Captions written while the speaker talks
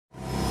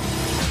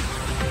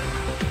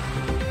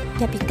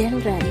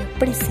Capital Radio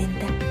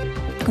presenta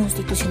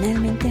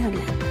Constitucionalmente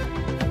Hablando.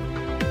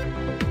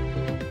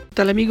 ¿Qué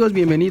tal, amigos?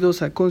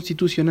 Bienvenidos a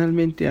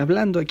Constitucionalmente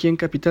Hablando aquí en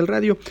Capital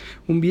Radio.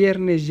 Un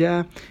viernes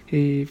ya,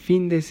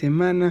 fin de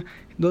semana,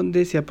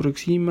 donde se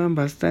aproximan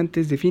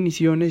bastantes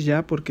definiciones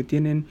ya porque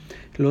tienen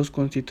los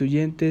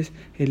constituyentes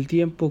el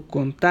tiempo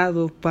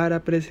contado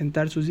para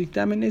presentar sus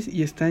dictámenes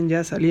y están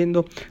ya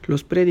saliendo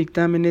los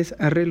predictámenes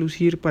a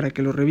relucir para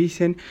que lo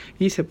revisen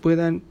y se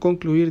puedan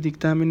concluir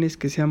dictámenes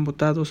que sean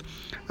votados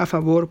a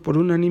favor por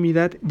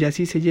unanimidad y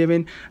así se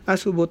lleven a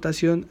su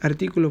votación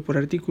artículo por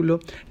artículo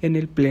en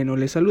el Pleno.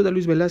 Les saluda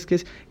Luis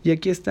Velázquez y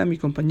aquí está mi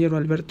compañero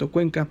Alberto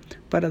Cuenca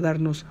para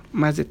darnos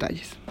más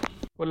detalles.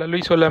 Hola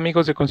Luis, hola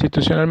amigos de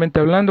Constitucionalmente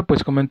Hablando,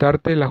 pues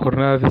comentarte la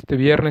jornada de este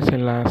viernes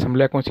en la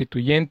Asamblea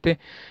Constituyente.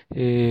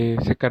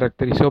 Se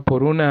caracterizó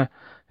por una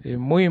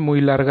muy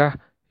larga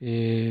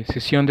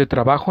sesión de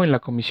trabajo en la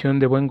Comisión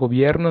de Buen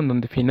Gobierno, en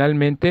donde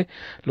finalmente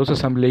los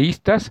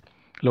asambleístas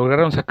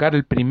lograron sacar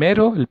el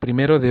primero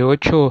de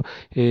 8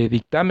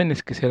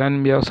 dictámenes que serán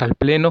enviados al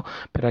Pleno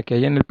para que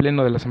allá en el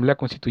Pleno de la Asamblea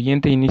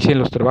Constituyente inicien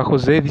los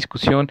trabajos de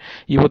discusión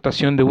y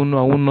votación de uno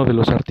a uno de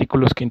los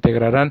artículos que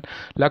integrarán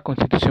la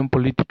Constitución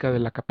Política de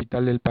la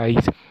capital del país.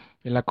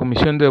 En la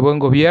Comisión de Buen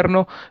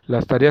Gobierno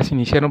las tareas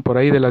iniciaron por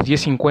ahí de las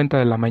 10:50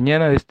 de la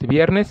mañana de este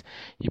viernes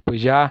y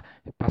pues ya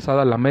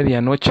pasada la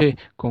medianoche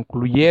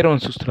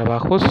concluyeron sus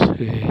trabajos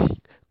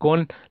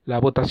con la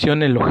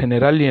votación en lo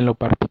general y en lo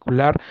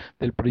particular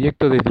del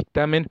proyecto de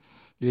dictamen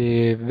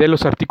de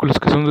los artículos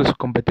que son de su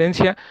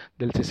competencia,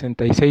 del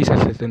 66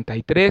 al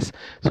 73,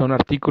 son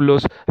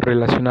artículos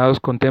relacionados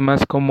con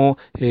temas como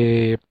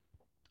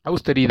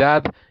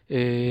austeridad,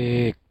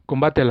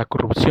 combate a la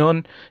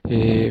corrupción,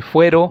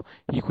 fuero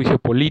y juicio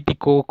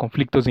político,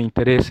 conflictos de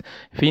interés,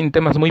 en fin,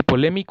 temas muy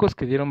polémicos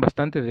que dieron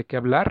bastante de qué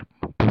hablar.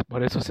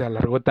 Por eso se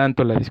alargó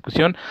tanto la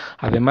discusión,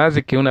 además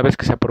de que una vez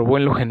que se aprobó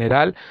en lo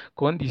general,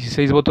 con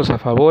 16 votos a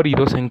favor y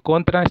 2 en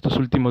contra, estos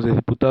últimos de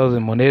diputados de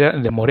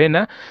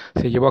Morena,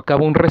 se llevó a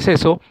cabo un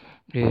receso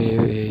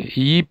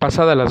y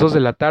pasada las 2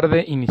 de la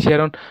tarde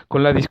iniciaron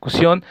con la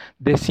discusión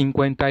de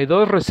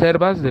 52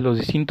 reservas de los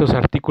distintos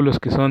artículos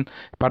que son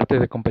parte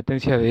de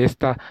competencia de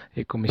esta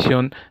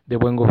Comisión de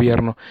Buen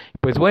Gobierno.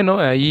 Pues bueno,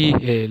 ahí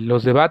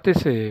los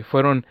debates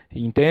fueron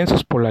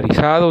intensos,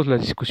 polarizados,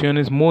 las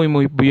discusiones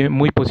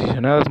muy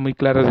posicionadas, muy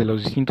claras de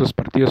los distintos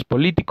partidos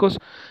políticos.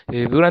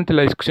 Durante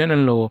la discusión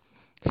en lo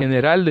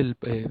general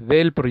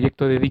del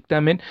proyecto de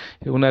dictamen,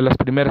 una de las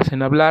primeras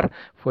en hablar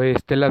fue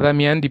Estela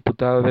Damián,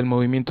 diputada del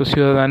Movimiento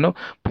Ciudadano,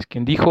 pues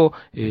quien dijo,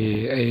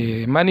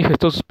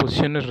 manifestó sus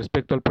posiciones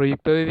respecto al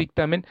proyecto de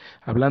dictamen,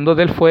 hablando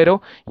del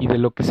fuero y de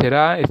lo que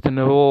será este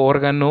nuevo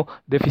órgano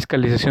de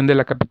fiscalización de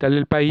la capital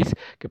del país,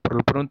 que por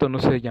lo pronto no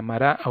se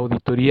llamará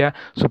Auditoría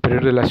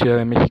Superior de la Ciudad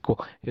de México.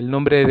 El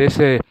nombre de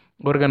ese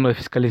órgano de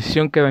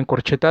fiscalización queda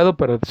encorchetado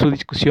para su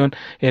discusión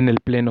en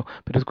el Pleno.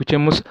 Pero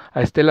escuchemos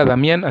a Estela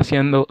Damián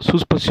haciendo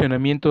sus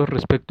posicionamientos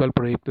respecto al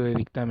proyecto de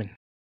dictamen.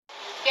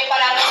 Que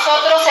para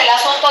nosotros el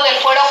asunto del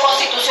fuero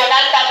constitucional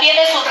también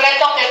es un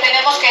reto que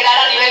tenemos que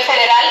dar a nivel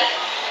federal.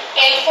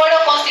 El fuero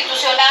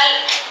constitucional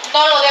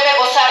no lo debe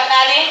gozar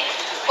nadie,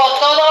 con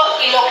todo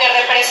y lo que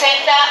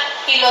representa,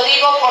 y lo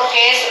digo porque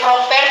es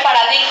romper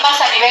paradigmas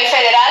a nivel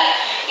federal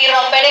y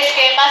romper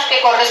esquemas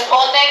que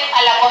corresponden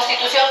a la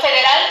Constitución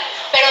Federal,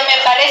 pero me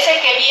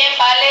parece que bien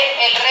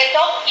vale el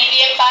reto y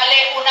bien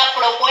vale una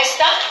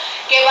propuesta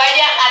que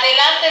vaya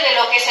adelante de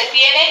lo que se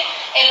tiene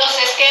en los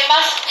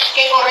esquemas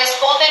que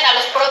corresponden a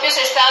los propios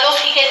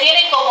estados y que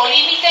tienen como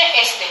límite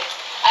este.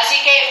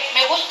 Así que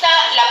me gusta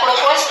la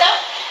propuesta,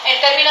 en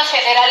términos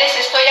generales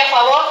estoy a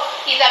favor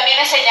y también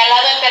he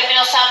señalado en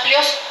términos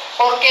amplios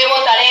por qué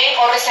votaré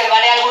o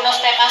reservaré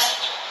algunos temas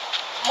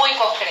muy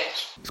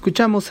concretos.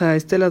 Escuchamos a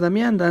Estela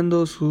Damián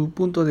dando su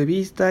punto de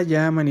vista,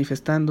 ya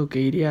manifestando que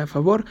iría a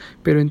favor,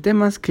 pero en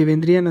temas que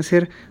vendrían a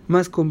ser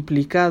más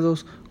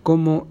complicados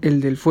como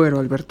el del fuero,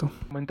 Alberto.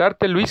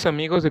 Comentarte, Luis,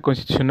 amigos de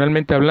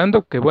Constitucionalmente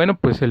Hablando, que bueno,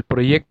 pues el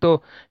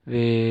proyecto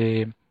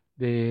de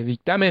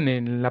dictamen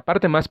en la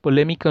parte más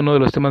polémica, uno de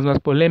los temas más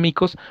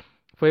polémicos,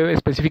 fue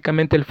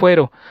específicamente el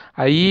fuero.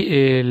 Ahí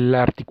el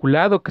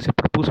articulado que se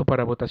propuso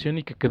para votación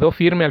y que quedó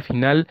firme al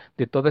final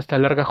de toda esta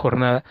larga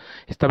jornada,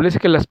 establece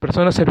que las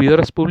personas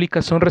servidoras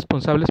públicas son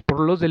responsables por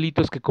los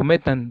delitos que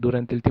cometan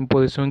durante el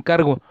tiempo de su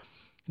encargo.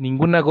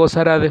 Ninguna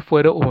gozará de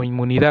fuero o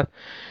inmunidad.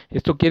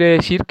 Esto quiere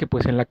decir que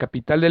pues en la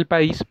capital del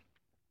país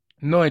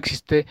no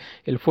existe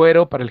el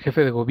fuero para el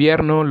jefe de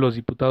gobierno, los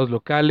diputados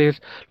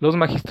locales, los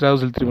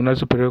magistrados del Tribunal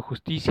Superior de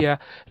Justicia,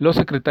 los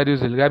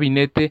secretarios del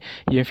gabinete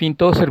y en fin,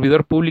 todo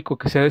servidor público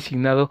que sea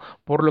designado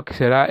por lo que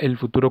será el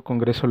futuro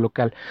Congreso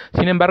local.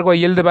 Sin embargo,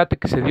 ahí el debate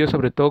que se dio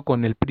sobre todo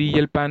con el PRI y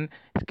el PAN,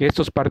 es que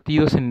estos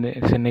partidos se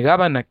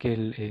negaban a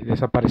que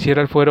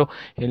desapareciera el fuero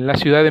en la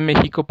Ciudad de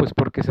México, pues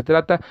porque se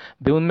trata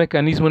de un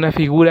mecanismo, una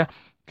figura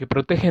que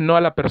protege no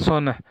a la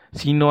persona,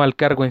 sino al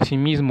cargo en sí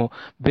mismo,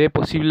 de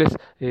posibles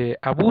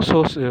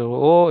abusos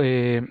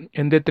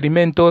en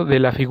detrimento de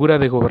la figura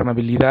de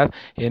gobernabilidad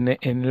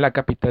en la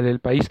capital del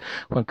país.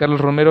 Juan Carlos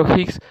Romero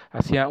Hicks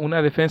hacía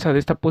una defensa de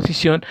esta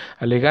posición,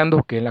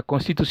 alegando que en la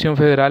Constitución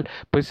Federal,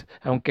 pues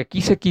aunque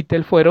aquí se quite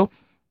el fuero,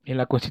 en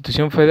la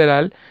Constitución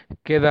Federal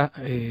queda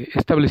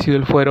establecido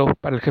el fuero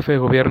para el jefe de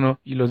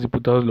gobierno y los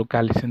diputados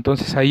locales.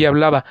 Entonces ahí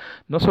hablaba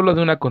no solo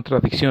de una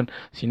contradicción,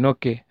 sino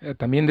que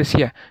también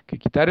decía que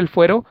quitar el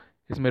fuero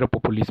es mero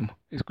populismo.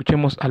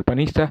 Escuchemos al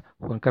panista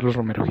Juan Carlos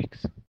Romero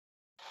Hicks.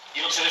 Y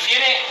en lo que se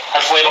refiere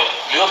al fuero,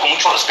 le digo con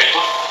mucho respeto,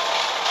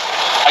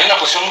 hay una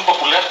posición muy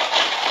popular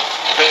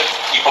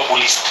y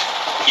populista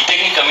y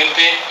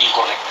técnicamente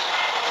incorrecta.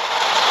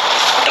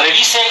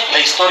 Revisen la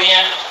historia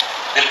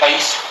del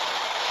país.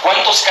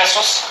 ¿Cuántos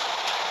casos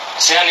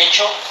se han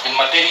hecho en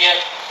materia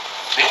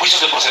de juicios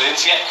de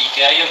procedencia y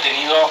que hayan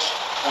tenido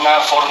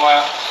una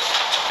forma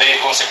de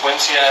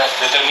consecuencia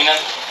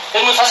determinante?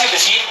 Es muy fácil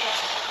decir,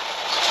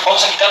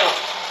 vamos a quitarlo.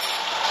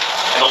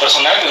 En lo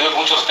personal, le digo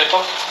con mucho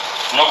respeto,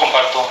 no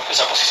comparto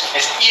esa posición.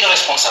 Es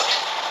irresponsable.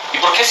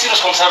 ¿Y por qué es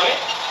irresponsable?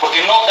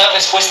 Porque no da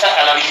respuesta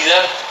a la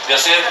habilidad de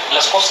hacer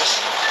las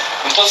cosas.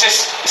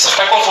 Entonces, se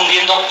está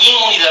confundiendo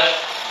inmunidad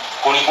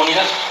con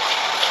impunidad.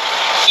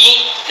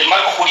 Y el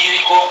marco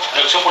jurídico de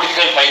la acción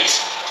política del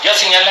país ya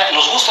señala,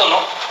 nos gusta o no,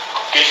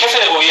 que el jefe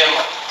de gobierno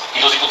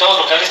y los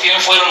diputados locales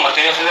tienen fuero en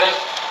materia federal.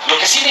 Lo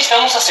que sí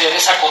necesitamos hacer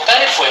es acotar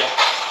el fuero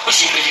y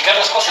simplificar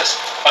las cosas,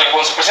 para que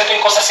cuando se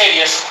presenten cosas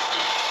serias,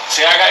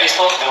 se haga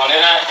esto de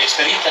manera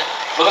expedita.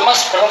 Lo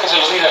demás, perdón que se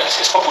los diga,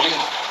 es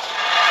populismo.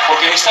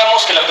 Porque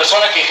necesitamos que la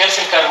persona que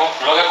ejerce el cargo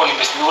lo haga con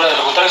investidura, de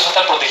lo contrario se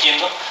está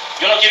protegiendo.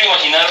 Yo no quiero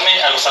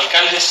imaginarme a los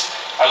alcaldes,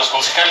 a los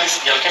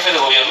concejales y al jefe de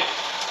gobierno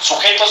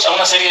sujetos a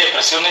una serie de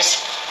presiones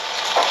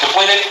que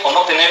pueden o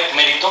no tener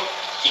mérito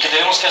y que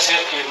tenemos que hacer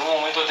que en un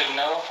momento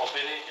determinado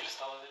opere el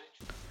Estado de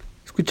Derecho.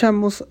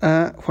 Escuchamos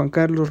a Juan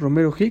Carlos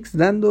Romero Hicks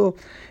dando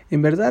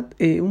en verdad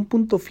un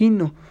punto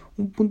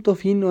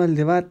fino al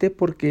debate,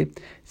 porque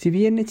si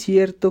bien es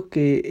cierto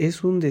que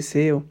es un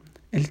deseo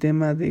el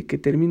tema de que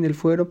termine el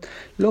fuero,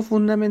 lo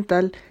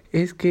fundamental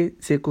es que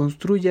se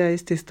construya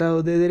este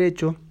Estado de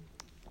Derecho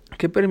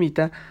que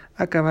permita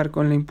acabar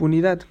con la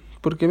impunidad,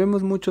 porque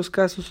vemos muchos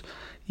casos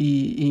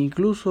y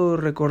incluso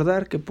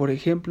recordar que, por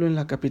ejemplo, en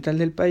la capital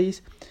del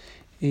país,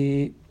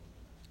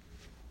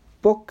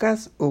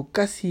 pocas o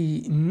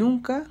casi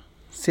nunca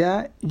se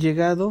ha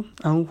llegado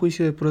a un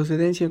juicio de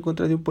procedencia en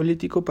contra de un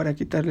político para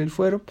quitarle el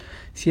fuero.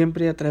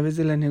 Siempre a través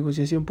de la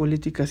negociación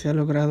política se ha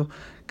logrado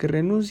que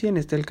renuncien.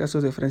 Está el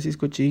caso de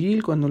Francisco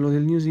Chiguil, cuando lo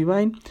del News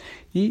Divine,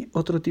 y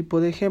otro tipo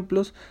de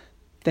ejemplos.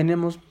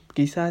 Tenemos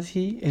quizás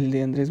sí el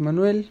de Andrés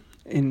Manuel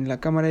en la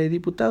Cámara de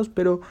Diputados,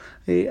 pero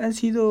han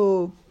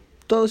sido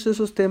todos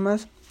esos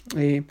temas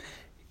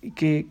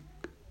que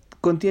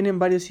contienen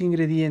varios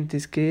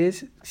ingredientes, que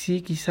es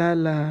sí quizá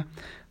la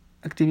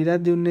actividad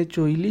de un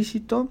hecho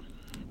ilícito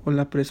o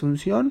la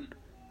presunción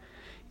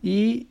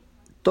y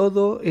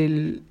todo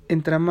el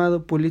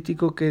entramado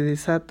político que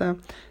desata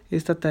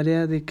esta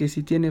tarea de que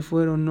si tiene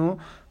fuero o no,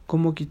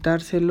 cómo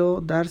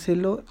quitárselo,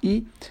 dárselo.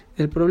 Y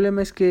el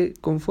problema es que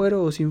con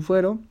fuero o sin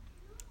fuero,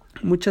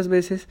 muchas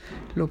veces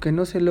lo que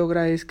no se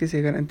logra es que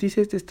se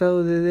garantice este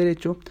Estado de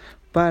Derecho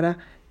para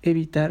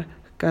evitar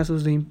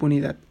casos de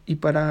impunidad. Y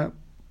para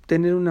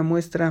tener una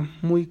muestra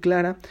muy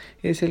clara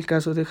es el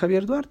caso de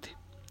Javier Duarte,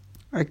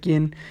 a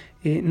quien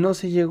no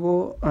se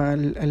llegó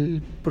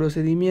al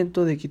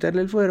procedimiento de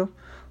quitarle el fuero.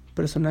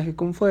 Personaje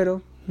con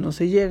fuero no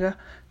se llega,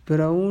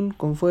 pero aún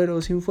con fuero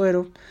o sin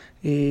fuero,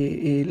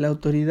 la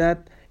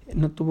autoridad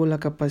no tuvo la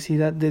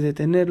capacidad de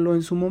detenerlo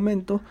en su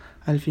momento.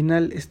 Al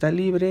final está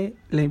libre,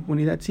 la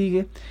impunidad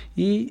sigue,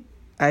 y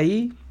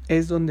ahí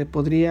es donde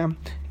podría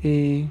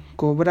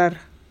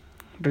cobrar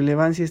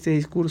relevancia este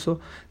discurso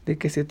de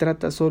que se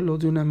trata solo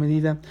de una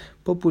medida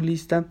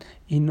populista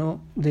y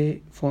no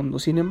de fondo.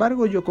 Sin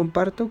embargo, yo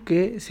comparto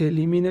que se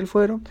elimine el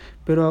fuero,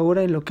 pero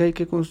ahora en lo que hay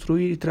que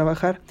construir y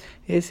trabajar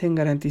es en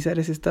garantizar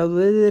ese Estado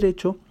de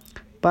Derecho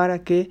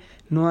para que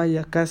no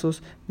haya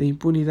casos de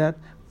impunidad,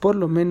 por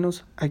lo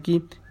menos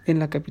aquí en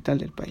la capital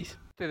del país.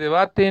 Este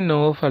debate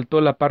no faltó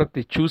la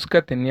parte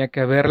chusca, tenía que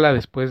haberla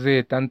después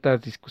de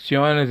tantas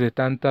discusiones, de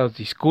tantos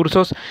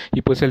discursos,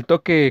 y pues el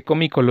toque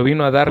cómico lo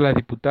vino a dar la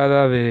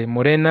diputada de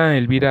Morena,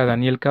 Elvira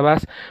Daniel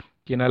Cabaz,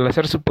 quien al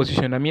hacer su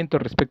posicionamiento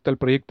respecto al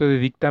proyecto de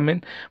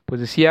dictamen, pues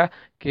decía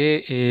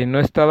que no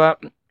estaba,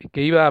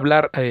 que iba a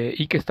hablar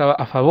y que estaba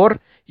a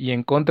favor y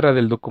en contra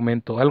del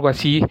documento, algo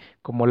así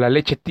como la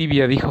leche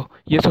tibia, dijo,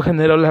 y eso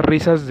generó las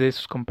risas de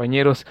sus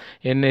compañeros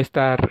en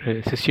esta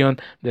sesión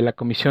de la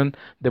Comisión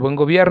de Buen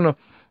Gobierno.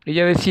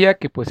 Ella decía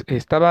que pues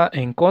estaba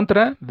en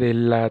contra de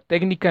la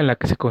técnica en la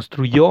que se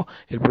construyó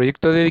el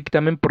proyecto de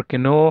dictamen porque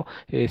no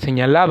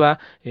señalaba,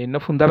 no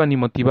fundaba ni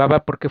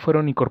motivaba por qué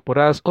fueron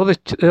incorporadas o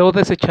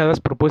desechadas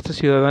propuestas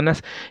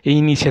ciudadanas e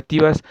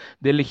iniciativas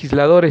de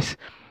legisladores.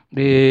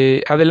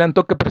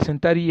 adelantó que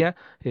presentaría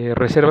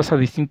reservas a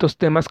distintos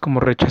temas, como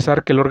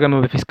rechazar que el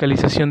órgano de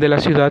fiscalización de la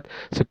ciudad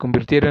se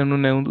convirtiera en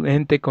un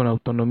ente con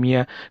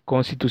autonomía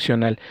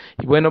constitucional.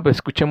 Y bueno, pues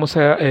escuchemos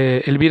a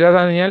Elvira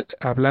Daniel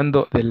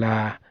hablando de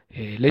la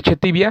leche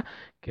tibia,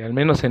 que al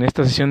menos en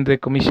esta sesión de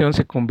comisión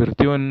se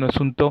convirtió en un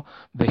asunto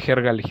de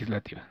jerga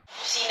legislativa.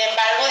 Sin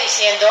embargo,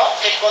 diciendo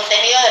que el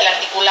contenido del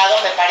articulado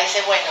me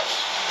parece bueno.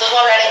 Entonces voy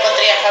a hablar en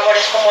contra y a favor,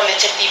 es como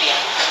leche tibia.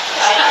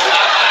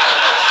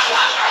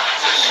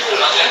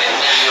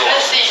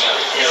 Sí.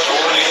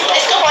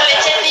 Es como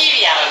leche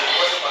tibia.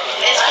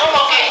 Es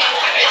como que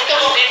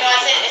no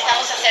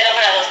estamos a 0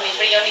 grados, ni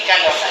frío ni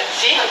calor,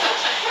 ¿sí?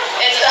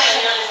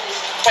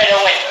 Pero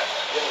bueno,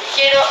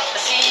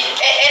 si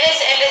él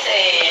es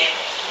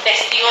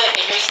testigo de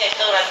que yo hice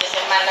esto durante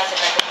 3 semanas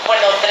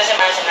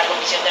en la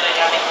comisión de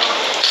reglamento.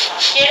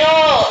 Quiero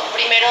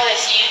primero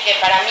decir que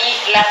para mí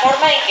la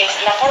forma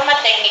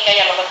técnica, y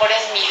a lo mejor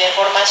es mi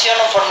deformación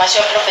o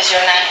formación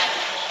profesional,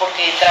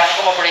 porque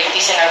trabajo como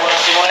proyectista en algunos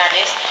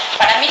tribunales,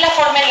 para mí la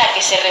forma en la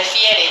que se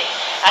refiere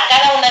a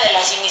cada una de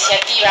las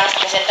iniciativas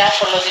presentadas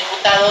por los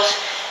diputados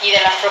y de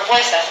las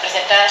propuestas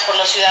presentadas por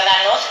los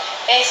ciudadanos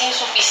es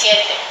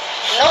insuficiente.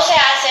 No se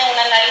hace un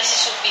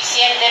análisis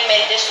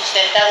suficientemente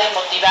sustentado y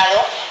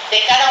motivado de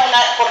cada una,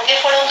 por qué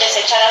fueron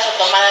desechadas o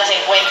tomadas en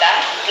cuenta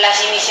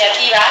las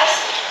iniciativas.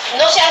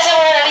 No se hace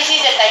un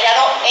análisis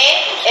detallado en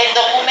el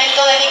documento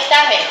de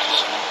dictamen,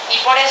 y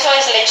por eso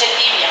es leche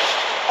tibia,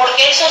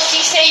 porque eso sí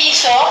se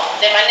hizo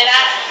de manera,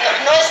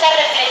 no está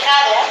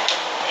reflejado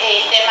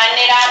de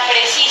manera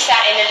precisa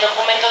en el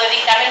documento de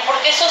dictamen,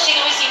 porque eso sí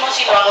lo hicimos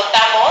y lo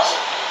agotamos.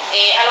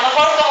 A lo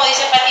mejor, como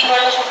dice Pati, no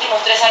en los últimos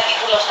 3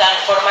 artículos tan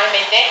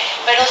formalmente,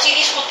 pero sí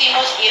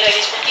discutimos y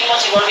rediscutimos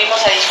y volvimos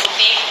a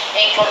discutir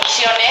en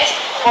comisiones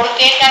por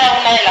qué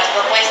cada una de las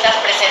propuestas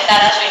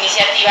presentadas o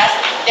iniciativas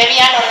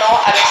debían o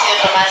no haber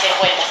sido tomadas en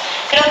cuenta.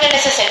 Creo que en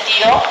ese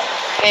sentido,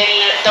 el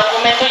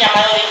documento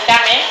llamado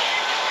dictamen,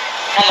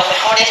 a lo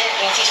mejor es,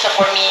 insisto,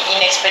 por mi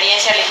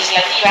inexperiencia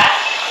legislativa,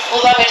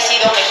 pudo haber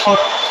sido mejor,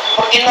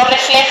 porque no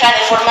refleja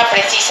de forma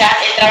precisa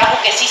el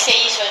trabajo que sí se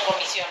hizo en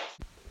comisiones.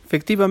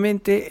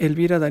 Efectivamente,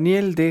 Elvira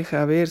Daniel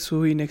deja ver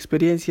su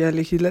inexperiencia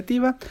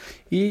legislativa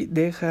y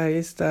deja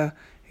esta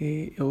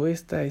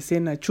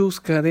escena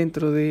chusca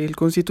dentro del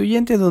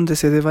constituyente, donde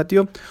se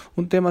debatió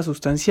un tema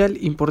sustancial,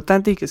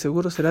 importante, y que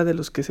seguro será de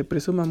los que se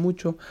presuma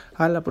mucho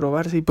al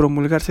aprobarse y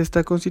promulgarse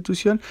esta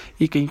constitución,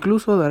 y que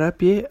incluso dará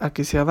pie a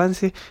que se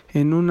avance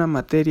en una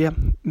materia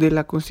de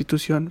la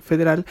Constitución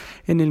Federal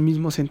en el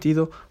mismo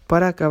sentido,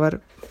 para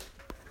acabar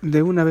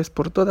de una vez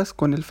por todas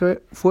con el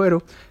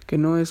fuero, que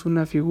no es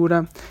una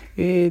figura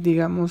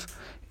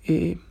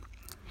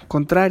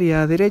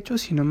contraria a derechos,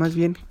 sino más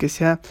bien que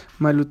se ha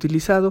mal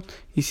utilizado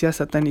y se ha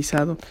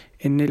satanizado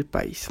en el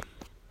país.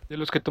 De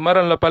los que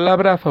tomaron la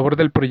palabra a favor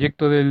del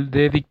proyecto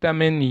de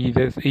dictamen y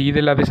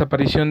de la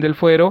desaparición del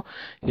fuero,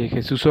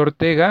 Jesús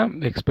Ortega,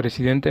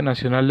 expresidente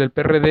nacional del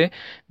PRD,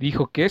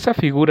 dijo que esa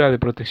figura de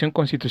protección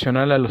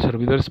constitucional a los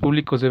servidores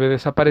públicos debe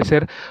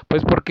desaparecer,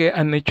 pues porque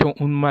han hecho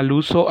un mal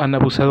uso, han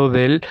abusado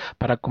de él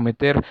para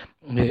cometer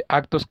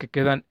actos que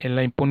quedan en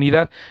la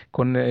impunidad.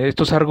 Con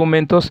estos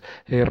argumentos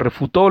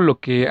refutó lo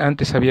que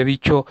antes había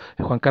dicho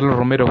Juan Carlos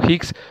Romero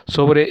Hicks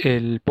sobre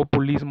el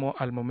populismo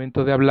al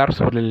momento de hablar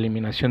sobre la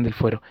eliminación del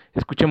fuero.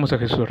 Escuchemos a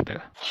Jesús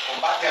Ortega. El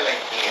combate a la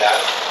impunidad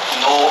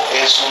no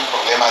es un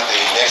problema de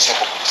inercia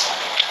populista.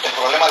 El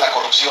problema de la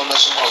corrupción no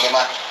es un problema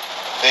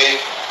de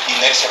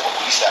inercia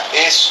populista.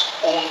 Es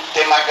un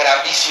tema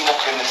gravísimo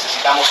que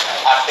necesitamos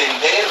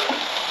atender.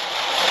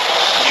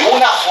 Y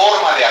una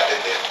forma de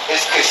atender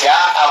es que se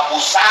ha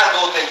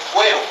abusado del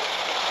fuero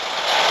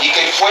y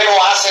que el fuero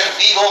ha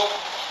servido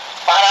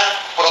para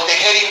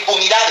proteger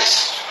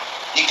impunidades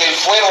y que el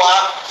fuero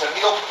ha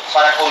servido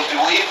para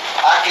contribuir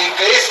a que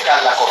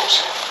crezca la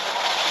corrupción.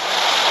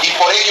 Y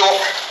por ello,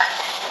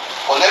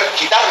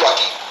 quitarlo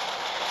aquí,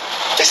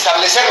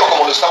 establecerlo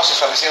como lo estamos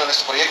estableciendo en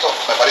este proyecto,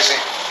 me parece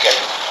que hay.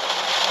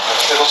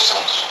 Me 12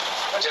 segundos.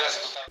 Muchas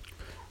gracias.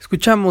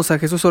 Escuchamos a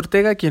Jesús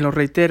Ortega, quien lo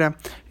reitera: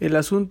 el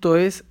asunto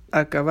es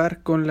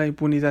acabar con la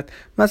impunidad.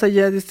 Más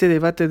allá de este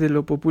debate de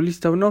lo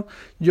populista o no,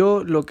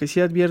 yo lo que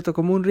sí advierto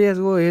como un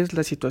riesgo es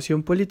la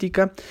situación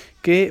política,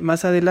 que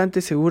más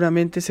adelante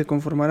seguramente se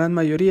conformarán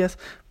mayorías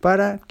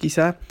para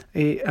quizá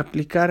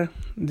aplicar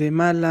de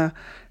mala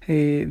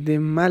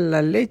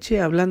leche,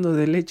 hablando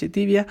de leche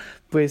tibia,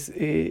 pues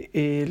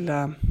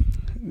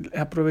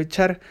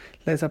aprovechar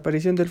la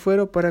desaparición del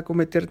fuero para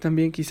cometer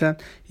también quizá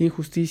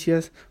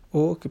injusticias,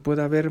 o que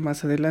pueda haber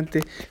más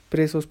adelante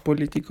presos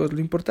políticos.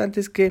 Lo importante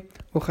es que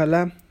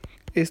ojalá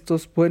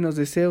estos buenos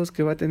deseos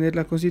que va a tener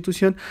la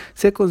Constitución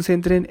se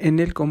concentren en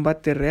el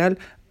combate real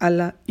a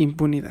la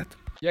impunidad.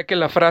 Ya que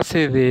la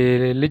frase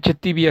de leche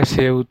tibia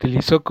se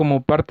utilizó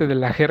como parte de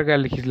la jerga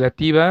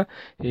legislativa,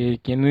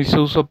 quien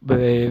hizo uso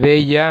de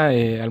ella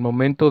al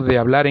momento de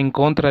hablar en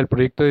contra del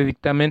proyecto de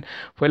dictamen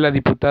fue la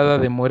diputada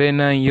de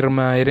Morena,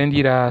 Irma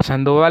Heréndira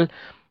Sandoval.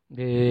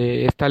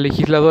 esta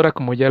legisladora,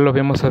 como ya lo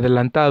habíamos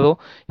adelantado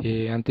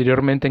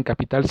anteriormente en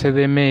Capital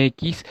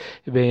CDMX,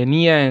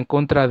 venía en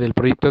contra del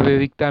proyecto de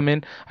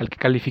dictamen, al que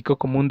calificó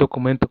como un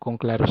documento con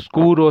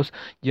claroscuros,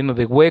 lleno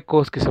de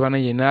huecos que se van a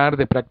llenar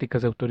de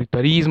prácticas de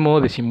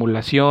autoritarismo, de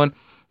simulación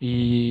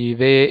y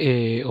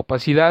de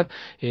opacidad.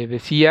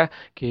 Decía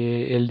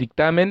que el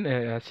dictamen,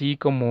 así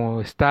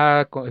como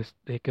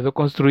quedó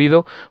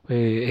construido,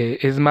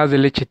 es más de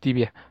leche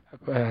tibia.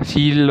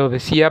 Así lo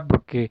decía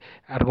porque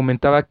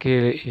argumentaba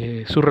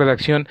que su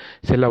redacción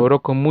se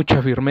elaboró con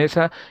mucha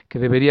firmeza, que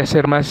debería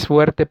ser más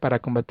fuerte para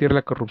combatir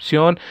la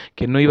corrupción,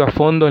 que no iba a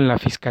fondo en la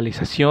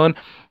fiscalización,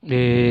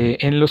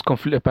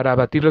 para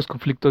abatir los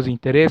conflictos de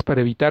interés,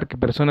 para evitar que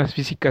personas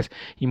físicas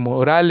y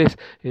morales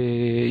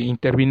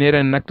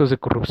intervinieran en actos de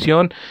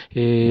corrupción,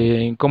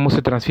 en cómo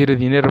se transfiere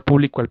dinero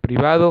público al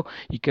privado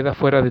y queda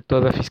fuera de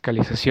toda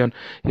fiscalización.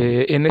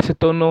 En ese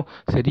tono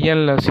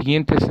serían las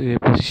siguientes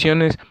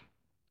posiciones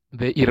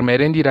de Irma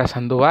Eréndira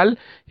Sandoval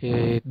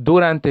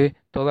durante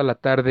toda la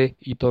tarde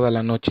y toda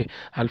la noche.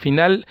 Al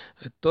final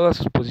todas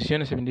sus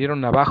posiciones se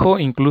vinieron abajo,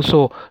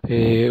 incluso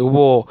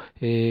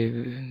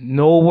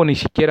no hubo ni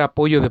siquiera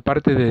apoyo de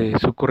parte de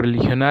su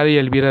correligionaria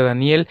Elvira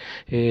Daniel.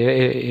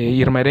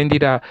 Irma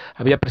Eréndira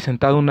había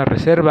presentado una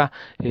reserva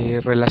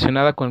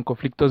relacionada con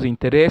conflictos de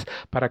interés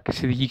para que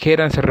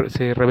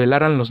se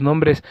revelaran los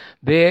nombres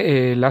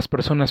de las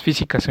personas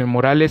físicas y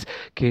morales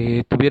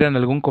que tuvieran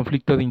algún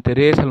conflicto de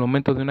interés al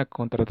momento de una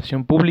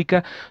contratación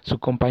pública. Su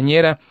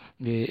compañera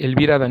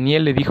Elvira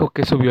Daniel le dijo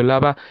que eso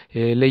violaba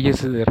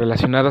leyes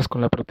relacionadas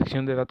con la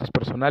protección de datos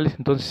personales.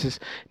 Entonces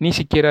ni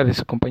siquiera de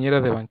su compañera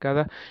de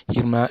bancada,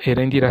 Irma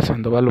Eréndira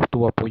Sandoval,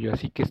 obtuvo apoyo,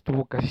 así que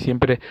estuvo casi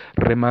siempre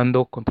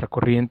remando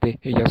contracorriente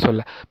ella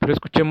sola. Pero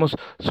escuchemos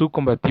su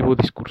combativo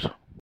discurso.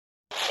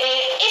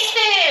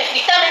 Este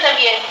dictamen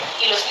también,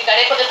 y lo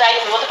explicaré con detalle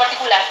en mi voto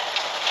particular,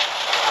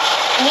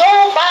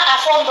 no va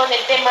a fondo en el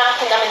tema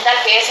fundamental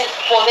que es el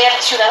poder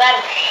ciudadano.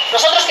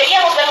 Nosotros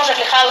queríamos vernos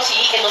reflejados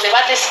y en los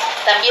debates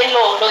también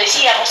lo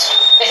decíamos.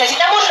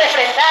 Necesitamos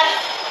refrendar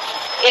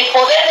el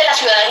poder de la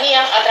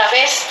ciudadanía a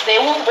través de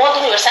un voto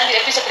universal,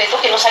 directo y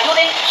secreto que nos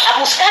ayude a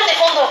buscar de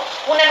fondo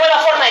una nueva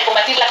forma de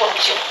combatir la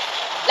corrupción.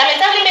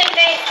 Lamentablemente,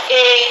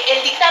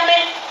 el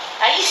dictamen,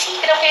 ahí sí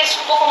creo que es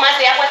un poco más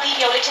de agua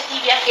tibia o leche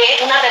tibia que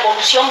una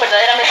revolución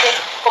verdaderamente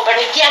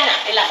copernicana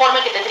en la forma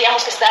en que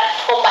tendríamos que estar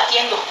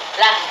combatiendo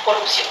la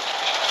corrupción.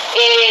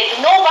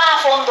 No va a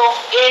fondo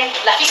en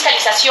la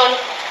fiscalización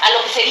a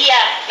lo que sería,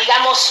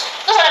 digamos,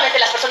 no solamente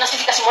las personas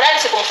físicas y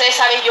morales, que como ustedes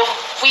saben yo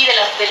fui de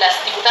las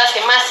diputadas que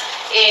más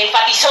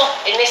enfatizó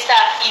en esta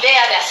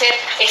idea de hacer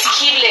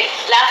exigible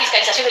la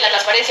fiscalización y la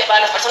transparencia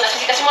para las personas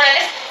físicas y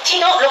morales,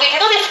 sino lo que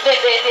quedó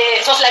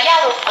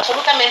soslayado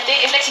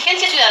absolutamente es la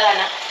exigencia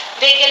ciudadana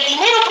de que el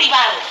dinero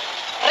privado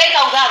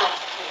recaudado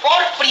por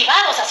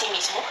privados a sí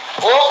mismo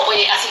o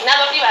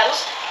asignado a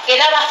privados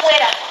quedaba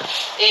fuera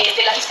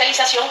de la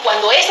fiscalización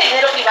cuando ese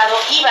dinero privado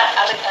iba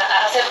a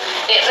ser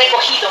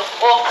recogido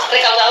o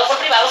recaudado por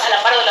privados al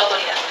amparo de la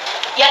autoridad.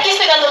 Y aquí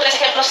estoy dando 3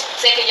 ejemplos,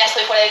 sé que ya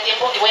estoy fuera de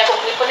tiempo y voy a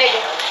concluir con ello.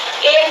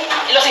 En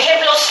los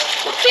ejemplos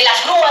de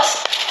las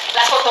grúas,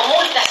 las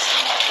fotomultas,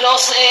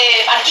 los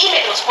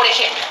parquímetros, por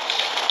ejemplo.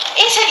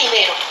 Ese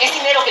dinero es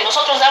dinero que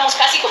nosotros damos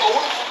casi como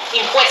un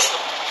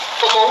impuesto,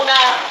 como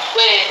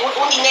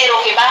un dinero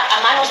que va a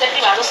manos de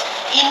privados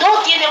y no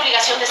tiene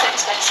obligación de ser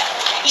fiscalizado.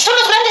 Y son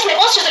los grandes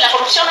negocios de la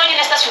corrupción hoy en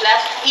esta ciudad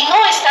y no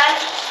están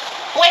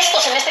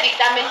puestos en este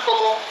dictamen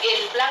como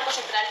el blanco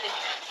central de...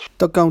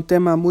 Toca un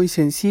tema muy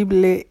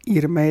sensible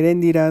Irma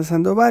Eréndira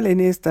Sandoval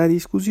en esta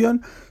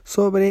discusión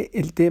sobre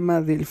el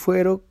tema del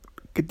fuero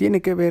que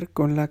tiene que ver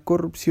con la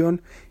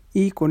corrupción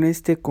y con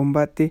este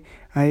combate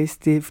a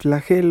este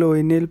flagelo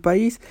en el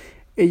país.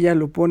 Ella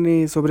lo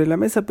pone sobre la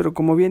mesa, pero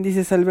como bien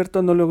dices,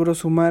 Alberto, no logró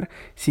sumar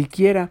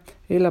siquiera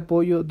el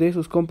apoyo de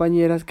sus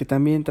compañeras que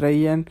también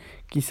traían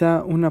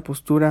quizá una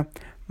postura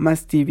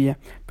más tibia.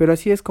 Pero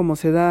así es como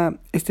se da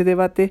este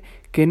debate,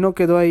 que no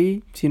quedó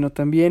ahí, sino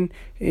también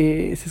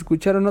se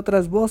escucharon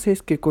otras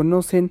voces que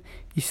conocen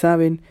y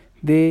saben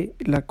de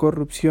la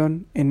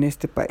corrupción en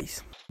este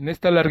país. En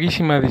esta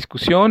larguísima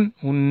discusión,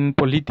 un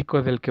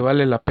político del que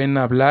vale la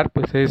pena hablar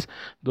pues es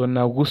don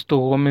Augusto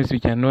Gómez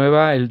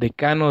Villanueva, el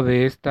decano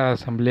de esta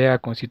Asamblea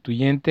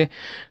Constituyente,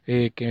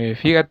 que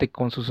fíjate,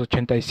 con sus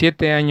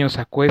 87 años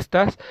a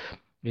cuestas,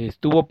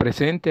 estuvo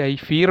presente ahí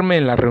firme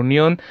en la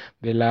reunión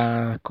de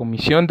la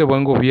Comisión de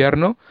Buen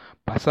Gobierno.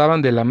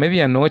 Pasaban de la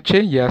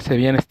medianoche, ya se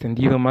habían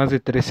extendido más de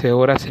 13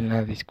 horas en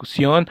la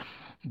discusión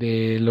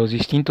de los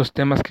distintos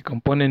temas que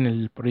componen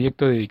el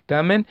proyecto de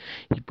dictamen,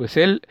 y pues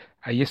él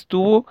ahí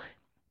estuvo,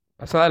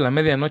 pasada la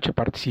medianoche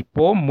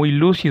participó, muy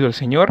lúcido el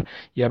señor,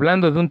 y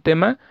hablando de un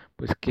tema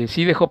pues que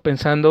sí dejó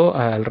pensando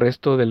al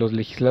resto de los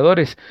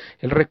legisladores.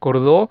 Él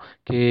recordó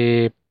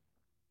que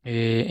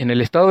en el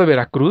estado de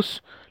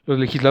Veracruz los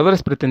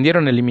legisladores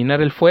pretendieron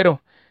eliminar el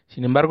fuero.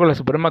 Sin embargo, la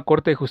Suprema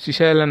Corte de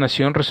Justicia de la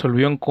Nación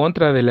resolvió en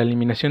contra de la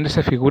eliminación de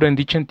esa figura en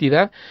dicha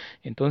entidad.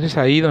 Entonces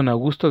ahí don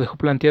Augusto dejó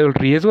planteado el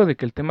riesgo de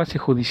que el tema se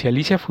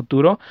judicialice a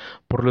futuro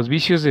por los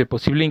vicios de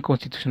posible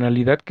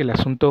inconstitucionalidad que el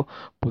asunto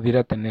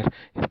pudiera tener.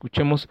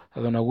 Escuchemos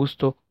a don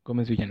Augusto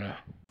Gómez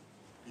Villanueva.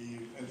 Y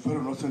el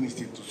fuero no es una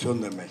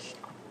institución de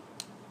México.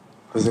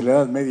 Desde la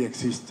Edad Media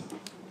existe.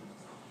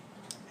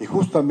 Y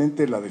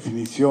justamente la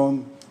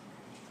definición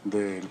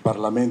del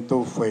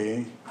Parlamento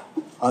fue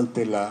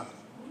ante el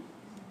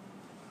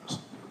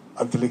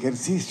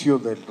ejercicio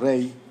del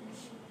rey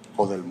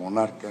o del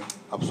monarca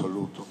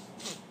absoluto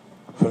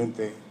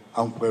frente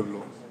a un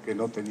pueblo que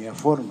no tenía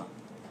forma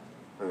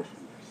de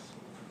defenderse.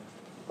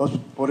 Entonces,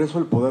 por eso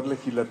el Poder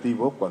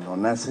Legislativo, cuando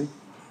nace,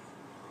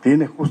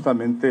 tiene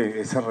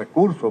justamente ese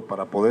recurso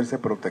para poderse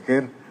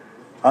proteger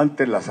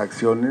ante las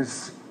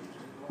acciones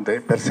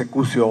de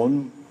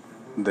persecución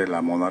de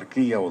la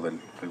monarquía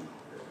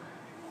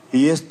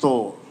y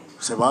esto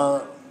se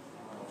va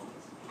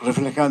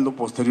reflejando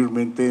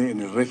posteriormente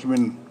en el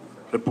régimen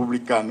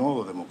republicano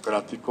o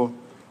democrático,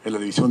 en la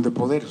división de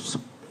poderes.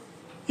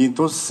 Y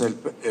entonces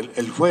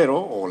el fuero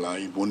o la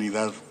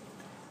inmunidad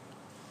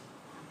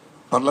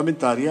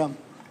parlamentaria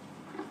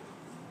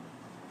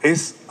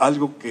es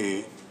algo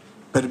que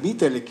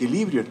permite el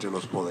equilibrio entre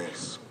los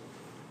poderes.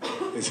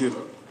 Es decir,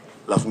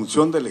 la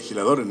función del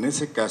legislador en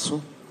ese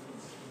caso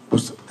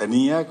pues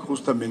tenía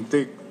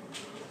justamente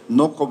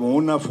no como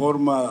una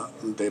forma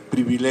de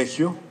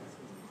privilegio,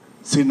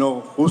 sino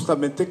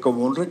justamente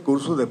como un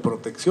recurso de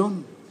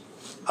protección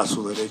a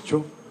su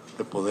derecho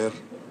de poder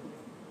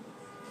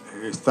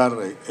estar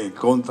en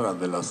contra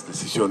de las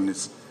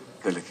decisiones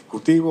del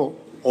Ejecutivo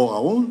o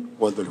aún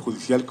cuando el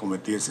judicial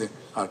cometiese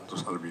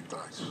actos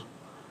arbitrarios.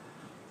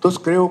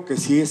 Entonces creo que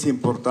sí es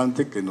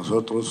importante que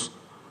nosotros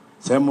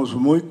seamos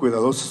muy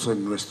cuidadosos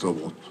en nuestro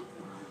voto.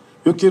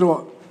 Yo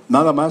quiero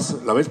nada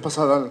más, la vez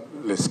pasada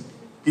les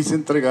quise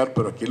entregar,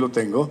 pero aquí lo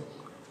tengo,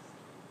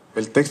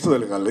 el texto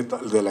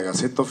de la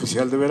Gaceta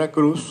Oficial de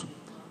Veracruz,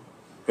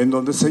 en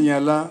donde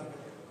señala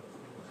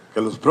que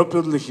los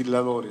propios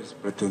legisladores,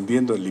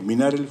 pretendiendo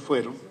eliminar el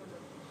fuero,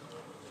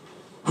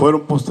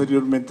 fueron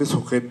posteriormente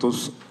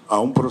sujetos a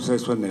un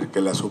proceso en el que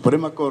la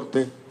Suprema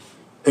Corte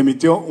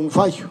emitió un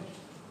fallo.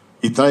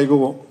 Y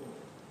traigo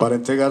para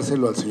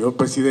entregárselo al señor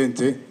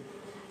presidente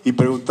y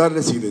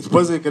preguntarle si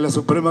después de que la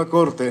Suprema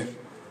Corte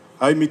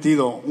ha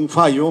emitido un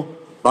fallo,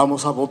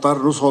 vamos a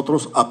votar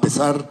nosotros a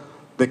pesar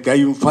de que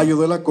hay un fallo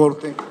de la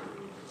Corte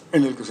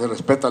en el que se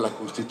respeta la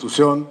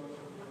Constitución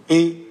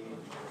y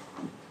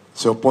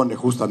se opone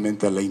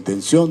justamente a la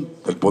intención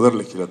del Poder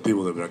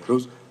Legislativo de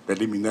Veracruz de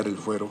eliminar el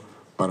fuero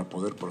para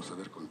poder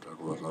proceder contra el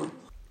gobernador.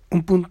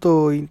 Un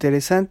punto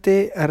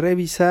interesante a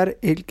revisar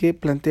el que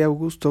plantea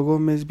Augusto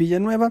Gómez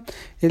Villanueva,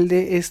 el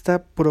de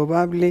esta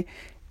probable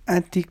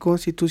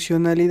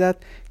anticonstitucionalidad,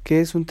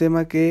 que es un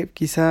tema que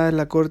quizá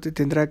la Corte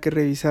tendrá que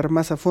revisar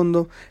más a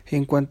fondo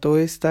en cuanto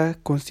esta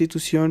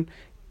Constitución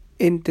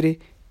entre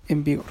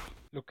en vigor.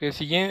 Lo que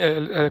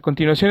sigue, a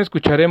continuación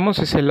escucharemos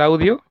es el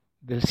audio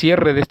del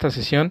cierre de esta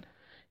sesión.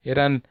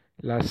 Eran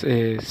las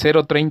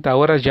 0:30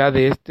 horas ya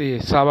de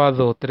este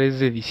sábado 3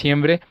 de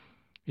diciembre.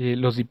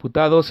 Los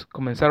diputados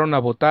comenzaron a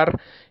votar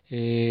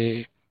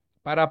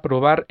para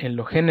aprobar en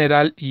lo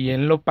general y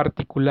en lo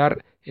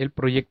particular el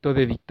proyecto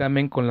de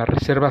dictamen con las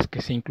reservas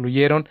que se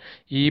incluyeron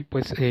y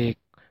pues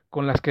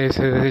con las que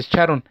se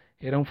desecharon.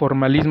 Era un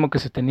formalismo que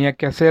se tenía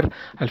que hacer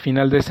al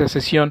final de esa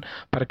sesión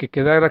para que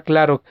quedara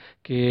claro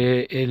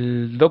que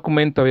el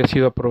documento había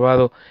sido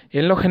aprobado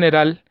en lo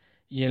general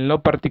y en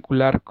lo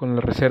particular con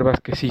las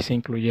reservas que sí se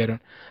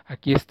incluyeron.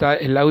 Aquí está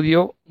el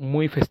audio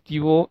muy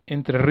festivo,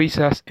 entre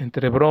risas,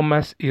 entre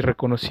bromas y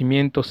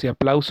reconocimientos y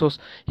aplausos,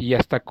 y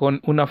hasta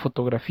con una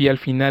fotografía al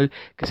final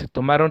que se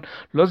tomaron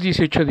los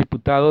 18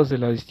 diputados de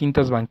las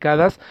distintas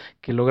bancadas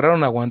que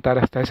lograron aguantar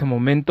hasta ese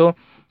momento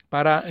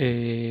para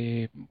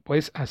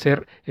pues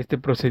hacer este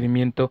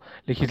procedimiento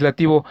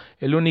legislativo.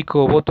 El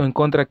único voto en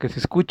contra que se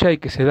escucha y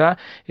que se da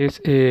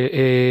es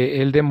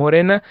el de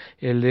Morena,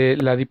 el de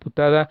la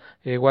diputada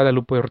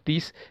Guadalupe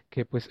Ortiz,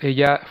 que pues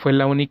ella fue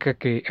la única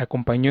que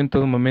acompañó en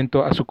todo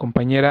momento a su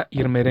compañera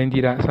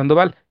Irmeréndira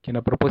Sandoval, quien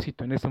a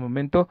propósito en este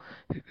momento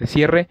de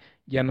cierre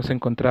ya no se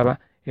encontraba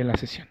en la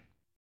sesión.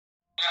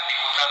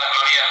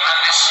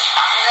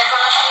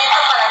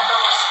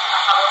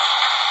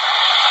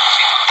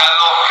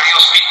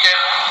 Peter,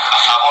 a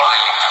favor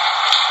del dictamen.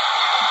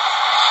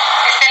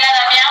 Estela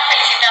Damián,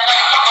 felicitando al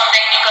equipo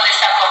técnico de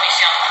esta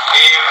comisión.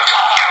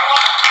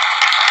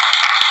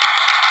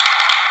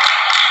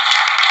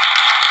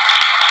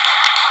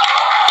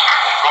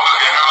 Gómez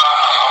Villanueva,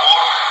 a favor.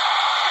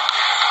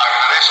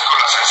 Agradezco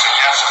las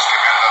enseñanzas que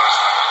me han dado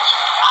esta noche.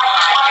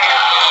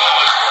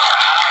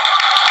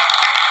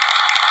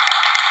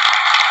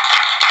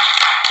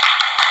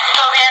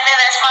 Todo bien,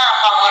 Ledesma, a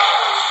favor.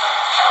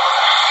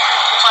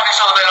 Fanny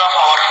Sotelo, a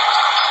favor.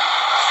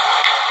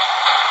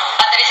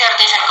 Patricia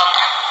Ortiz en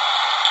contra.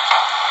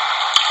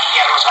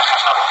 Lilia Rosa, a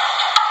favor.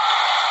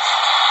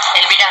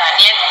 Elvira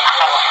Daniel, a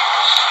favor.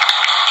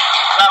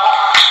 Bravo.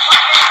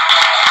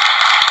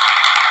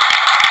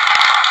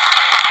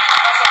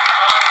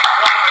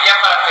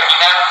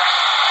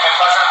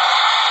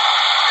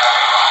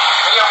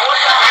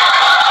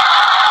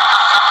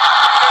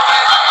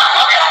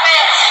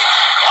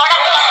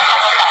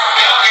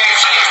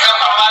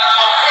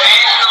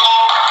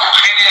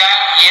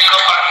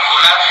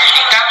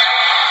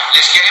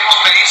 queremos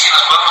pedir si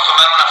nos podemos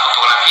tomar una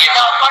fotografía.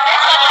 No, con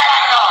eso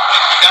no.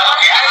 Dado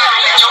que alguien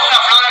le echó una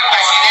flor al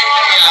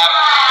presidente de la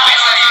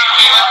mesa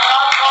directiva,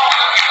 creo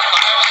que nos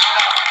tomemos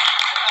una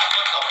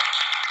foto.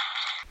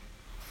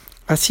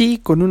 Así,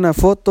 con una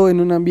foto en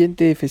un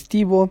ambiente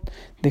festivo,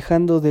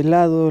 dejando de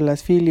lado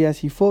las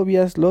filias y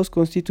fobias, los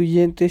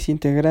constituyentes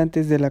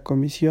integrantes de la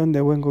Comisión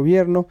de Buen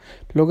Gobierno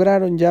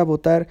lograron ya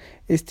votar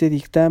este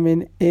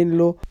dictamen en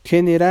lo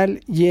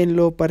general y en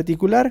lo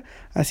particular.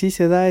 Así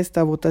se da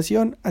esta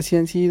votación, así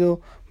han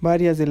sido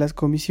varias de las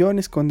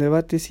comisiones con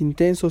debates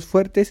intensos,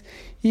 fuertes,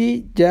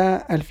 y ya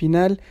al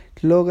final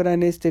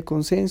logran este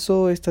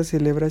consenso, esta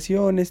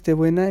celebración, este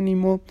buen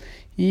ánimo,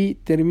 y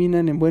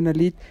terminan en buena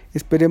lid.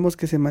 Esperemos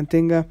que se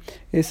mantenga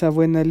esa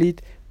buena lid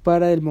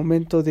para el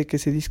momento de que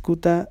se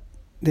discuta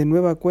de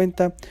nueva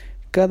cuenta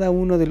cada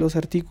uno de los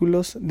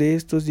artículos de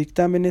estos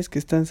dictámenes que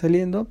están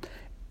saliendo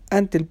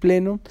ante el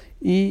Pleno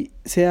y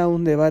sea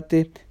un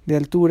debate de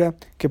altura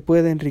que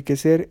pueda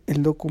enriquecer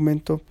el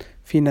documento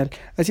final.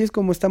 Así es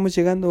como estamos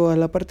llegando a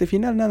la parte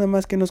final. Nada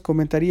más que nos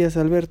comentarías,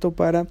 Alberto,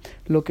 para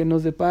lo que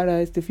nos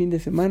depara este fin de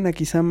semana,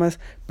 quizá más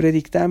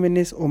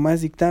predictámenes o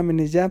más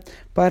dictámenes ya,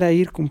 para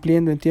ir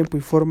cumpliendo en tiempo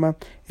y forma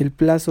el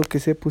plazo que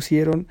se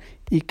pusieron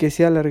y que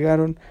se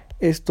alargaron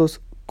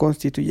estos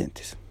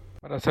constituyentes.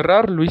 Para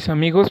cerrar, Luis,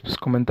 amigos, pues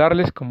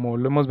comentarles, como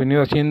lo hemos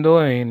venido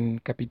haciendo en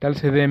Capital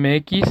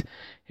CDMX,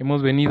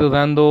 hemos venido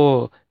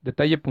dando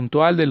detalle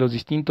puntual de los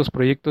distintos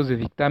proyectos de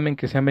dictamen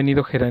que se han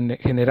venido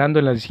generando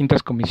en las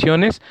distintas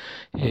comisiones.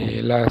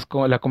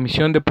 La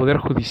Comisión de Poder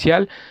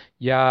Judicial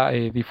ya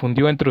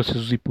difundió entre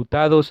sus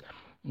diputados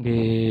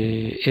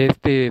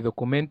este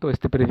documento,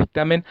 este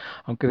predictamen,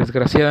 aunque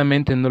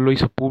desgraciadamente no lo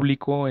hizo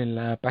público en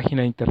la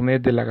página de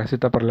internet de la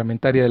Gaceta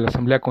Parlamentaria de la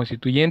Asamblea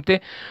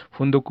Constituyente.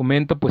 Fue un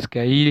documento pues que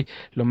ahí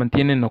lo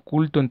mantienen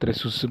oculto entre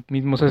sus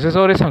mismos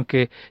asesores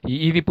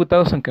y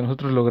diputados, aunque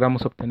nosotros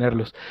logramos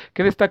obtenerlos.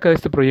 ¿Qué destaca de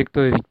este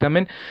proyecto de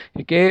dictamen?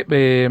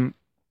 Que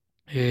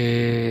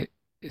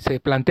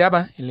se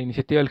planteaba en la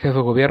iniciativa del jefe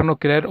de gobierno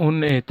crear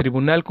un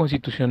tribunal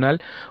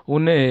constitucional,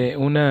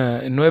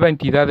 una nueva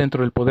entidad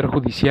dentro del Poder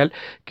Judicial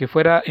que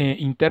fuera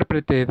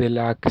intérprete de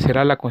la que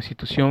será la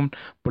Constitución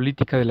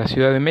Política de la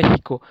Ciudad de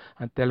México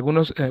ante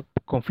algunos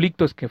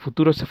conflictos que en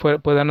futuro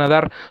puedan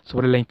dar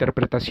sobre la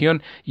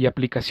interpretación y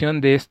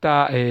aplicación de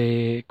esta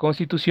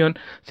Constitución.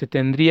 Se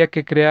tendría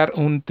que crear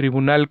un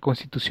tribunal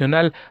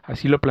constitucional,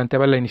 así lo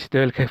planteaba la iniciativa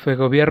del jefe de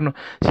gobierno.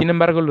 Sin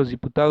embargo, los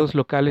diputados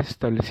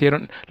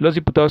establecieron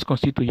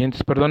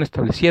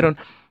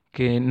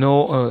que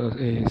no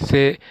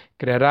se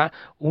creará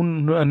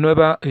una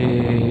nueva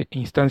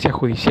instancia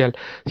judicial,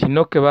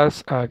 sino que va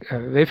a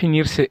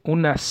definirse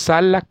una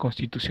sala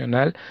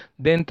constitucional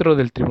dentro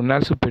del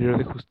Tribunal Superior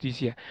de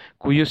Justicia,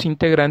 cuyos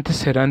integrantes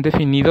serán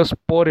definidos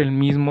por el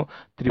mismo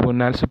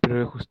Tribunal Superior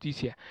de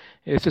Justicia.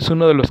 Este es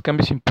uno de los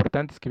cambios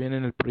importantes que viene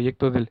en el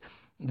proyecto de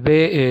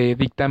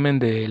dictamen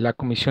de la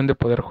Comisión de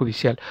Poder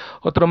Judicial.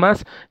 Otro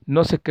más,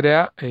 no se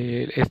crea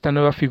esta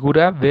nueva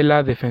figura de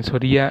la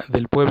Defensoría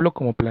del Pueblo,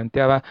 como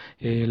planteaba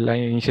la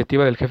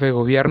iniciativa del jefe de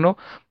gobierno.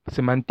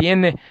 Se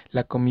mantiene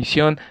la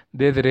Comisión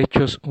de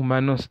Derechos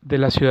Humanos de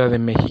la Ciudad de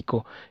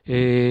México.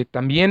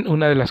 También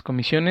una de las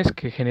comisiones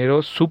que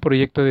generó su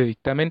proyecto de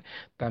dictamen,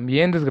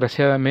 también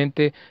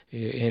desgraciadamente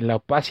en la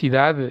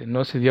opacidad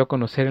no se dio a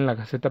conocer en la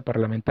Gaceta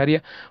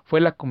Parlamentaria,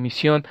 fue la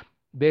Comisión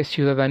de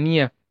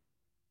Ciudadanía.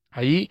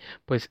 Ahí,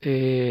 pues,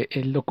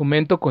 el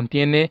documento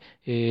contiene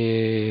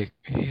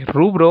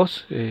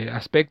rubros,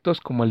 aspectos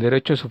como el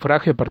derecho de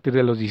sufragio a partir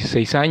de los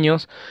 16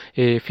 años,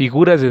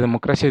 figuras de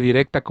democracia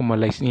directa como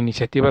la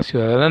iniciativa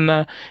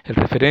ciudadana, el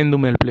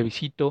referéndum, el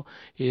plebiscito,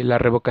 la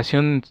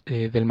revocación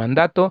del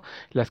mandato,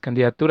 las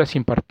candidaturas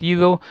sin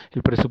partido,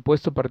 el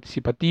presupuesto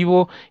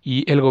participativo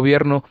y el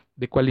gobierno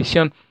de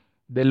coalición.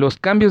 De los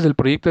cambios del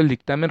proyecto del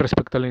dictamen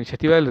respecto a la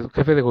iniciativa del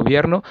jefe de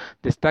gobierno,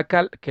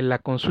 destaca que la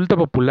consulta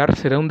popular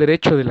será un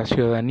derecho de la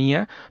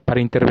ciudadanía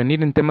para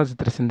intervenir en temas de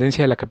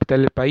trascendencia de la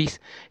capital del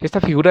país. Esta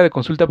figura de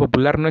consulta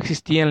popular no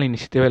existía en la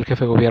iniciativa del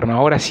jefe de gobierno,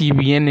 ahora sí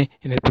viene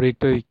en el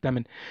proyecto de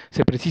dictamen.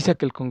 Se precisa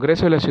que el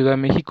Congreso de la Ciudad de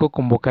México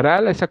convocará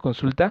a esa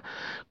consulta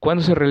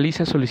cuando se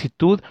realice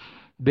solicitud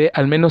de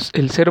al menos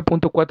el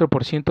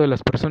 0.4% de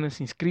las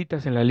personas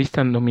inscritas en la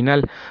lista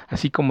nominal,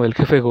 así como del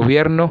jefe de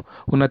gobierno,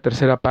 una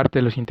tercera parte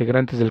de los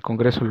integrantes del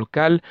Congreso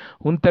local,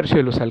 un tercio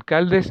de los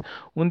alcaldes,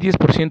 un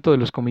 10% de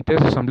los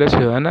comités de asambleas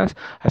ciudadanas,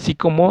 así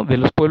como de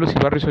los pueblos y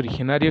barrios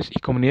originarios y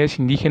comunidades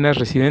indígenas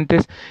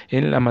residentes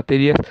en las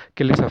materias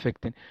que les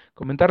afecten.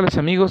 Comentarles,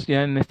 amigos,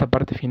 ya en esta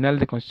parte final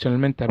de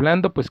Constitucionalmente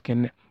Hablando, pues que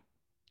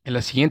en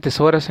las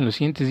siguientes horas, en los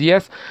siguientes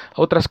días,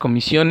 otras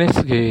comisiones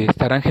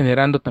estarán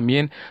generando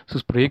también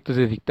sus proyectos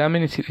de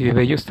dictámenes y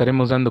de ellos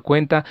estaremos dando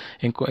cuenta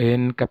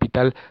en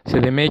Capital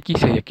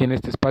CDMX y aquí en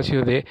este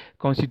espacio de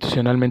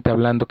Constitucionalmente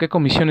Hablando. ¿Qué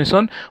comisiones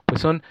son?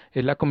 Pues son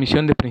la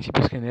Comisión de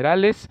Principios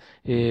Generales,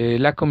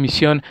 la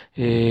Comisión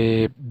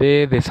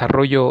de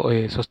Desarrollo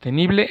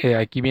Sostenible,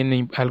 aquí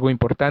viene algo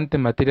importante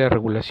en materia de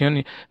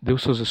regulación de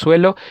usos de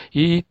suelo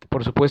y,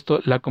 por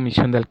supuesto, la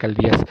Comisión de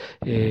Alcaldías.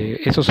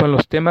 Esos son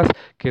los temas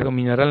que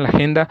dominarán marcarán la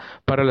agenda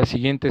para las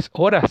siguientes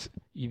horas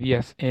y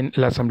días en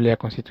la Asamblea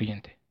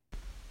Constituyente.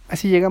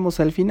 Así llegamos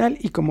al final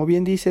y como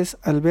bien dices,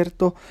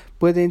 Alberto,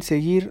 pueden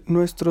seguir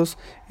nuestros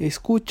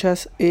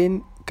escuchas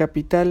en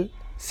Capital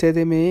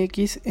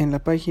CDMX, en la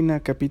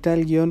página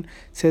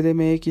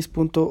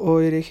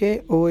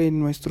capital-cdmx.org o en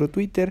nuestro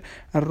Twitter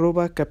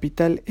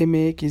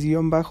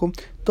 @capitalmx_,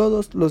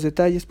 todos los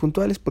detalles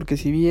puntuales, porque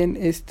si bien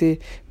este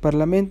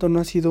parlamento no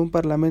ha sido un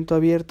parlamento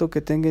abierto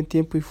que tenga en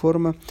tiempo y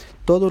forma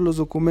todos los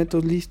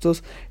documentos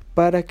listos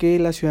para que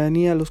la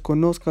ciudadanía los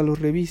conozca, los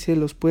revise,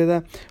 los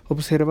pueda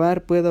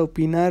observar, pueda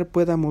opinar,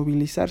 pueda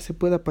movilizarse,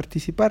 pueda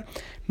participar.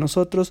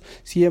 Nosotros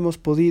sí hemos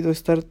podido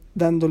estar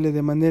dándole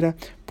de manera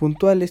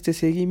puntual este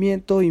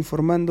seguimiento,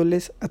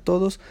 informándoles a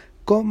todos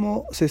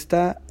cómo se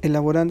está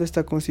elaborando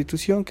esta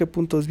Constitución, qué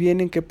puntos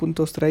vienen, qué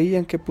puntos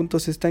traían, qué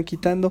puntos se están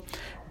quitando,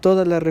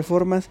 todas las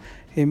reformas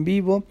en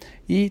vivo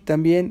y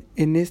también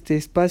en este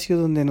espacio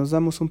donde nos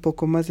damos un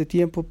poco más de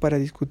tiempo para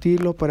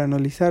discutirlo, para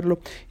analizarlo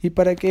y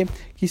para que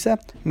quizá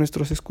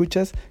nuestros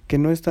escuchas que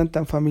no están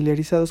tan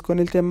familiarizados con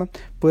el tema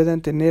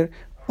puedan tener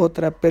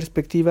otra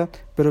perspectiva,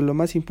 pero lo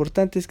más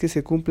importante es que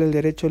se cumpla el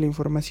derecho a la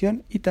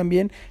información y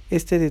también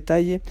este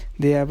detalle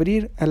de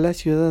abrir a la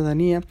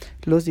ciudadanía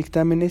los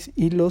dictámenes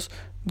y los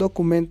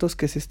documentos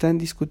que se están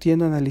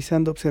discutiendo,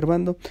 analizando,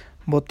 observando,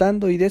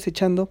 votando y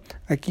desechando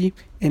aquí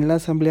en la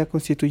Asamblea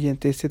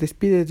Constituyente. Se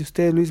despide de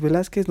ustedes Luis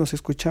Velázquez, nos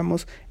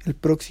escuchamos el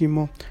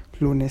próximo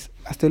lunes.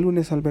 Hasta el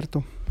lunes,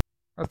 Alberto.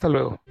 Hasta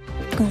luego.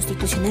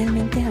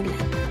 Constitucionalmente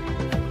hablando.